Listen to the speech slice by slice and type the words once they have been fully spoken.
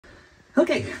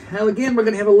Okay, now again, we're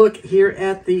going to have a look here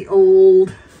at the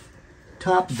old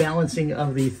top balancing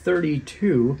of the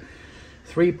 32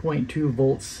 3.2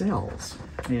 volt cells.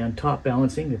 And top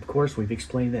balancing, of course, we've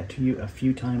explained that to you a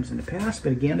few times in the past,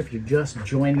 but again, if you're just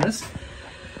joining us,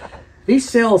 these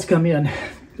cells come in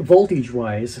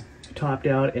voltage-wise, topped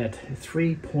out at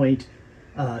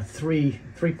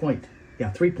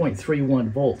 3.31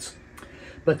 volts.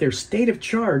 But their state of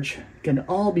charge can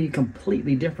all be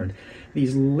completely different.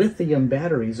 These lithium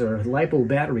batteries or Lipo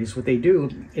batteries, what they do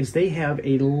is they have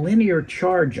a linear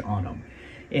charge on them.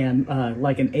 And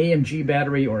like an AMG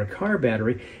battery or a car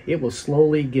battery, it will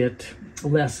slowly get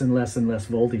less and less and less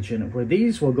voltage in it, where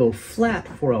these will go flat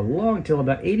for a long, till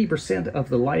about 80% of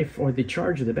the life or the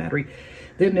charge of the battery,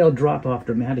 then they'll drop off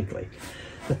dramatically.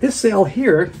 But this cell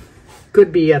here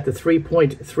could be at the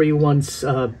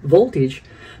 3.31 voltage,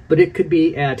 but it could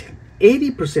be at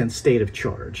 80% state of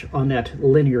charge on that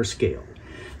linear scale.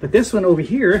 But this one over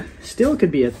here still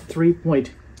could be at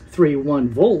 3.31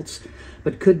 volts,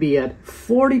 but could be at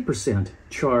 40%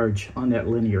 charge on that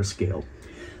linear scale.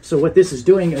 So what this is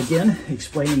doing, again,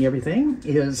 explaining everything,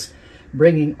 is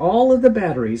bringing all of the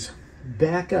batteries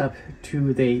back up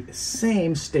to the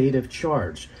same state of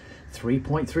charge.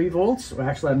 3.3 volts, or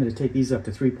actually I'm going to take these up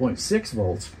to 3.6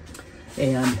 volts,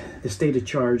 and the state of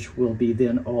charge will be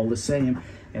then all the same,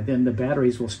 and then the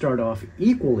batteries will start off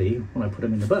equally when I put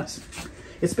them in the bus.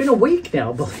 It's been a week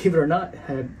now, believe it or not,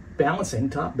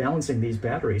 top balancing these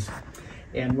batteries,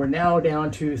 and we're now down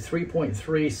to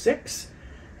 3.36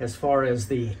 as far as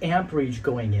the amperage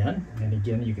going in, and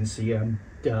again you can see I'm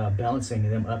balancing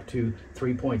them up to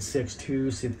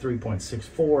 3.62,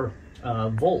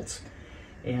 3.64 volts.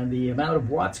 And the amount of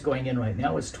watts going in right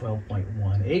now is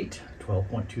 12.18,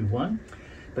 12.21.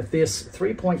 But this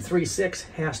 3.36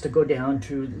 has to go down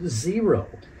to 0.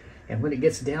 And when it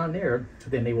gets down there,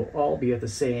 then they will all be at the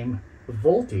same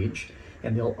voltage,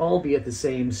 and they'll all be at the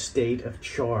same state of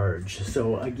charge.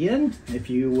 So again, if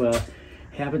you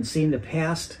haven't seen the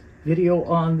past video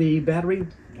on the battery,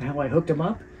 how I hooked them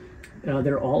up,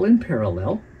 they're all in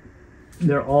parallel.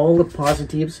 They're all the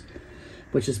positives,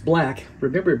 which is black.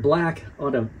 Remember, black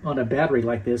on a battery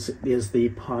like this is the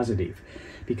positive,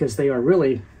 because they are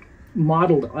really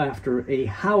modeled after a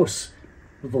house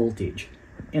voltage.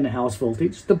 In a house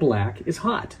voltage, the black is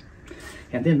hot,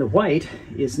 and then the white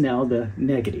is now the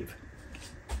negative,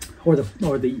 or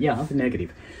the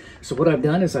negative. So what I've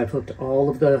done is I've hooked all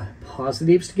of the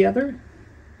positives together,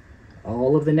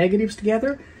 all of the negatives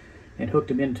together, and hooked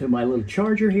them into my little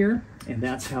charger here, and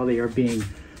that's how they are being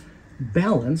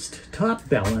balanced, top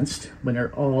balanced, when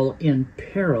they're all in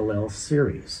parallel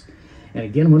series. And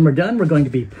again, when we're done, we're going to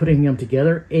be putting them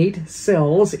together, 8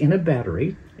 cells in a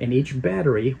battery, and each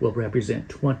battery will represent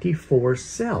 24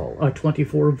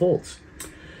 volts.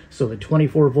 So the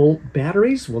 24 volt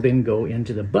batteries will then go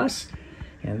into the bus,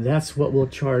 and that's what will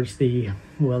charge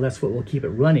that's what will keep it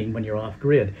running when you're off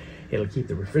grid. It'll keep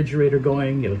the refrigerator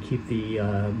going, it'll keep the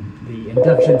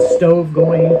induction stove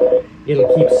going,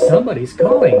 it'll keep somebody's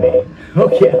calling me.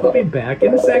 Okay, I'll be back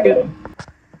in a second.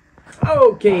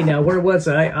 Okay, now where was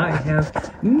I? I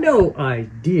have no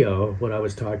idea what I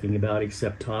was talking about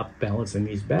except top balancing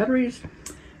these batteries.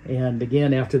 And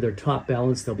again, after they're top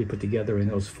balanced, they'll be put together in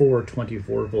those 4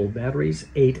 24 volt batteries,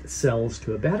 8 cells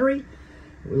to a battery.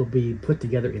 Will be put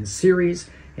together in series,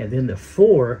 and then the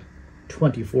 4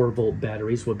 24 volt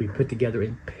batteries will be put together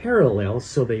in parallel,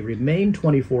 so they remain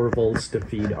 24 volts to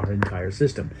feed our entire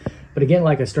system. But again,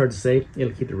 like I started to say,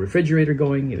 it'll keep the refrigerator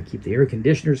going, it'll keep the air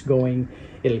conditioners going,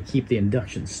 it'll keep the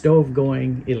induction stove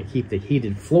going, it'll keep the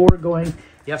heated floor going.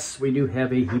 Yes, we do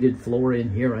have a heated floor in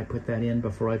here. I put that in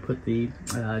before I put the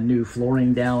new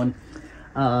flooring down.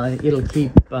 It'll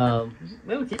keep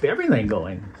everything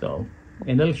going. So,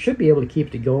 and it should be able to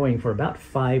keep it going for about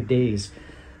 5 days,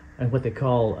 and what they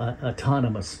call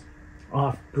autonomous,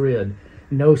 off-grid,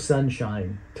 no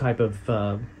sunshine type of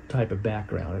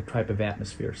background, a type of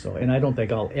atmosphere. So, and I don't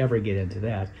think I'll ever get into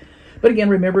that. But again,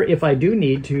 remember, if I do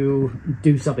need to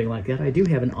do something like that, I do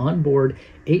have an onboard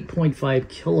 8.5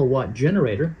 kilowatt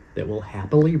generator that will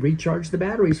happily recharge the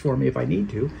batteries for me if I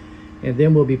need to. And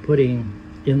then we'll be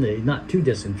putting, in the not too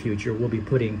distant future, we'll be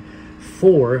putting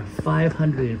 4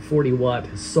 540 watt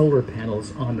solar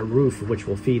panels on the roof, which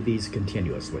will feed these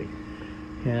continuously.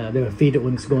 They'll feed it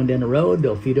when it's going down the road,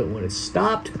 they'll feed it when it's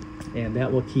stopped, and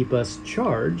that will keep us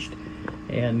charged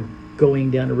and going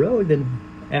down the road. Then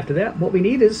after that, what we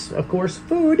need is, of course,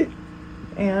 food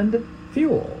and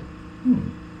fuel.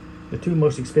 The 2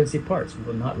 most expensive parts.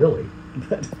 Well, not really,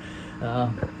 but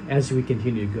as we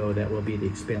continue to go, that will be the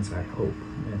expense, I hope.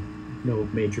 no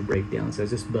major breakdowns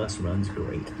as this bus runs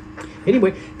great.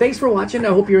 Anyway, thanks for watching. I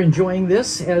hope you're enjoying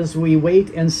this as we wait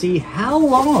and see how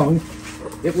long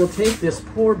it will take this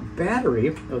poor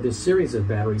battery, or this series of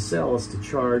battery cells, to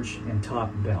charge and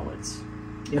top balance.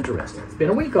 Interesting. It's been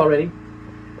a week already,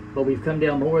 but we've come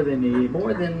down more than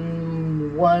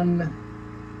one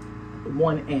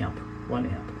amp.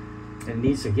 And it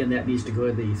needs, again, that needs to go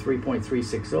to the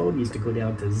 3.360, needs to go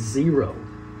down to 0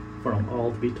 for them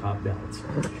all to be top balanced.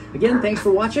 Again, thanks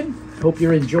for watching. Hope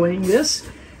you're enjoying this.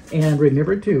 And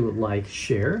remember to like,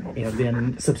 share, and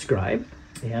then subscribe,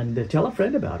 and tell a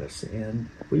friend about us. And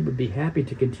we would be happy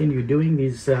to continue doing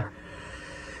this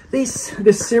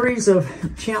series of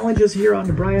challenges here on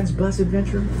the Brian's Bus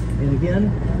Adventure. And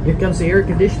again, here comes the air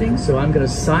conditioning, so I'm going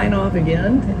to sign off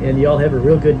again, and y'all have a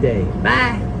real good day.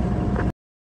 Bye!